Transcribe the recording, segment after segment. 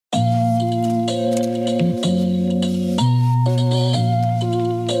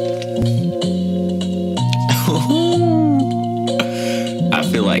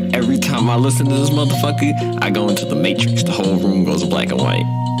listen to this motherfucker, I go into the matrix. The whole room goes black and white.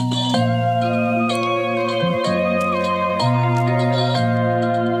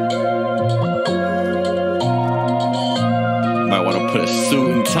 Might want to put a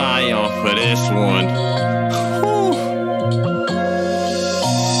suit and tie on for this one.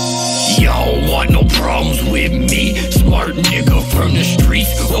 Y'all want no problems with me? Smart nigga from the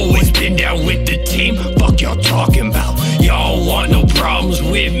streets, always been down with the team. Fuck y'all talking about? Y'all want no problems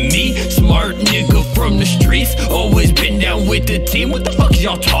with me? Smart nigga from the streets, always been down with the team. What the fuck is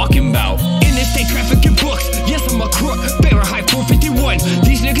y'all talking about? Interstate trafficking books, yes I'm a crook. Fahrenheit 451,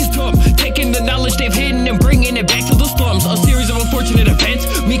 these niggas dumb. Taking the knowledge they've hidden and bringing it back to the slums. A series of unfortunate events,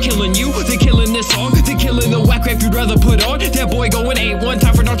 me killing you, they killing this song, they killing the whack rap you'd rather put on. That boy going 8 one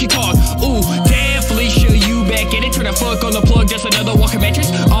time for Donkey Kong. Ooh, damn Felicia, you back in it. Turn a fuck on the plug, just another walking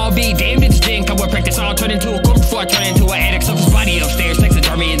mattress. I'll be damned, it's stink. I would practice, I'll turn into a corpse before I turn into an addict. Stuff his body upstairs, sex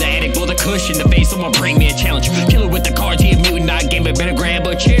and me in the attic. Blow the cushion in the face, someone bring me a challenge. Kill it with the cards, he a mutant, not game, but better grab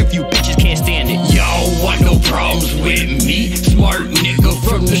a chair if you bitches can't stand it. Y'all want no problems with me? Smart nigga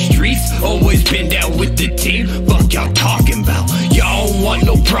from the streets, always been down with the team. Fuck y'all talking about? Y'all want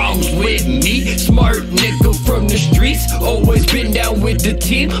no problems with me? Smart nigga from the streets, always been down with the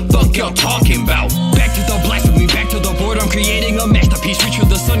team. Fuck y'all talking about? Back to the blasphemy, back to the board, I'm creating a masterpiece. Reach for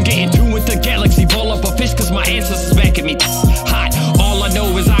the sun, getting through with the galaxy. Ball up a fish cause my ancestors back at me. Hot, all I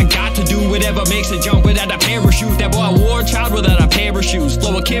know is I got to do whatever makes it jump without a parachute. That boy wore a child without a pair of shoes.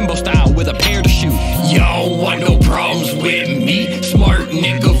 Slow akimbo style with a pair to shoot. Y'all want no problems with me? Smart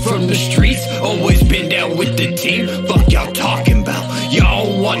nigga from the streets, always been down with the team. Fuck y'all talking about?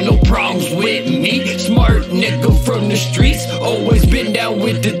 Y'all want no problems with me? Smart nigga from the streets, always been down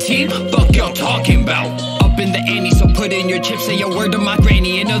with the team. Fuck y'all talking about? Up in the ante, so put in your chips, say a word to my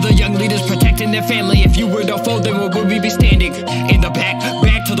granny. And other young leaders protecting their family. If you were to fold, then where would we be standing? In the back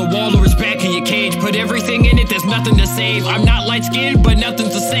to the wall or it's back in your cage. Put everything in it, there's nothing to save. I'm not light-skinned, but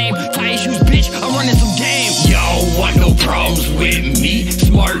nothing's the same. Tie shoes, bitch, I'm running some game. Y'all want no problems with me?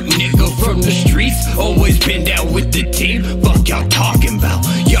 Smart nigga from the streets, always been down with the team. Fuck y'all talking about?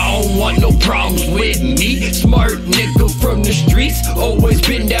 Y'all want no problems with me? Smart nigga from the streets, always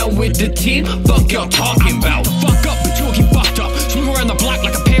been down with the team. Fuck y'all talking about? Fuck up, but you'll get fucked up. Swing around the block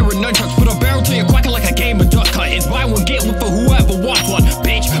like a pair of nunchucks. Put a barrel to your quacker like a game of duck hunt. It's buy one, get one for whoever wants one.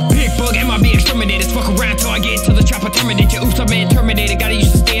 Bitch, big bug, MIB exterminated. Fuck around till I get into the chopper, terminate you. Oops, I'm in terminated. Gotta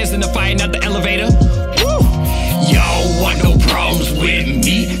use the stairs in the fire, not the elevator. Woo! Y'all want no problems with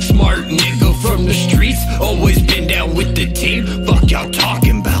me? Smart nigga from the streets, always been down with the team. Fuck y'all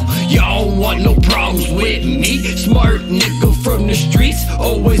talking about? Y'all want no problems with me? Smart nigga from the streets,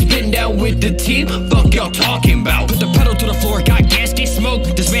 always been down with the team. Fuck y'all talking about? Put the pedal to the floor, got gas, get smoke.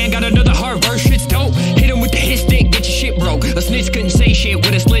 This man got another hard verse, shit's dope. Hit him with the hit stick, get your shit broke. A snitch couldn't say shit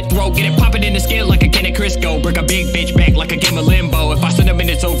with a slit throat. Get it popping in the scale like a can of Crisco. Break a big bitch back like a game of limbo. If I send a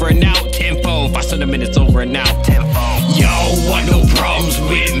minutes over and out, tenfold. If I send a minutes over and out, tenfold. Y'all want no problems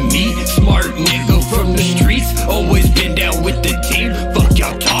with me? Smart nigga from the streets, always been down with the team. Fuck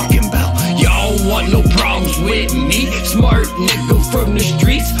y'all talking about? Y'all want no problems with me? Smart nigga from the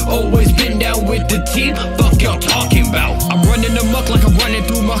streets, always been down with the team. Fuck y'all talking about? I'm running amok like I'm running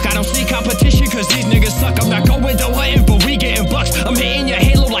through muck. I don't see competition cause these niggas suck. I'm not going to hunting but we getting bucks. I'm hitting your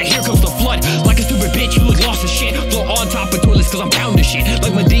halo like here comes the flood. Like a stupid bitch, you look lost as shit. Flow on top of toilets cause I'm pounding shit.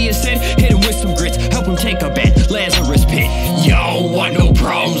 Like Medea said, hit him with some grits. Help him take a bet, Lazarus pit. Y'all want no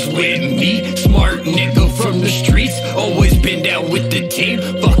problems with me? Smart nigga from the streets, always been down with the team.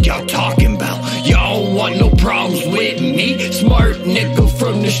 Fuck y'all talking about? Y'all want no problems with me? Smart nigga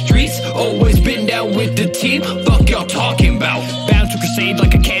from the streets, always been down with the team. Fuck y'all talking about? Bound to crusade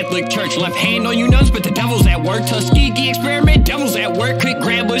like a Catholic church. Left hand on you nuns, but the devil's at work. Tuskegee experiment, devil's at work. Quick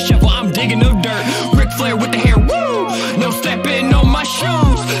grab a shovel, I'm digging up dirt. Ric Flair with the hair, woo! No stepping on my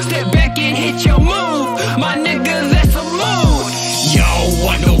shoes. Step back and hit your move. My nigga, that's a move. Y'all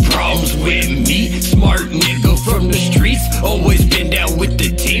want no problems with me? Smart nigga from the streets, always been down with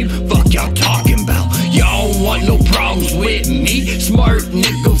the team. Fuck y'all talking about? Y'all want no problems with me? Smart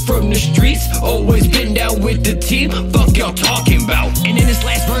nigga from the streets, always been down with the team. Fuck y'all talking about? And in this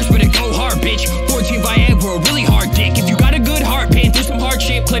last verse, better go hard, bitch. 14 Viagra, really hard dick. If you got a good heart, paying through some hard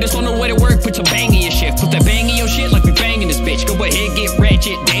shit. Play this on the way to work, put some bang in your shit. Put that bang in your shit like we banging this bitch. Go ahead, get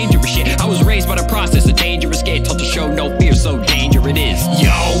ratchet, dangerous shit. I was raised by the process of dangerous kid. Taught to show no fear, so dangerous it is.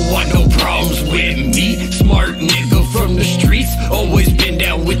 Y'all want no problems with me? Smart nigga from the streets, always been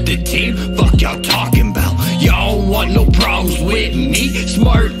down with the team. Fuck y'all talking about? Y'all want no problems with me?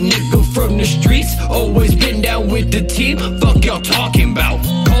 Smart nigga from the streets, always been down with the team. Fuck y'all talking about?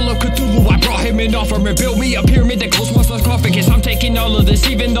 Call up Cthulhu, I brought him an offer and built me a pyramid that goes my sarcophagus. I'm taking all of this,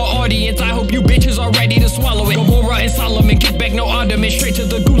 even the audience. I hope you bitches are ready to swallow it. Gomorrah and Solomon, kick back, no ottoman. Straight to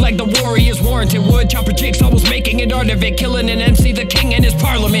the gulag, the warriors warranted. Wood chopper jigs, I was making an art of it. Killing an MC, the king and his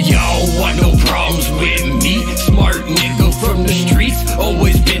parliament. Y'all want no problems with me? Smart nigga from the streets,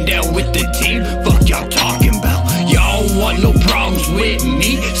 always been down with the team. Fuck y'all talking about? Y'all want no problems with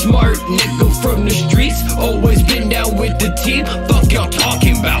me? Smart nigga from the streets, always been down with the team. Fuck y'all talking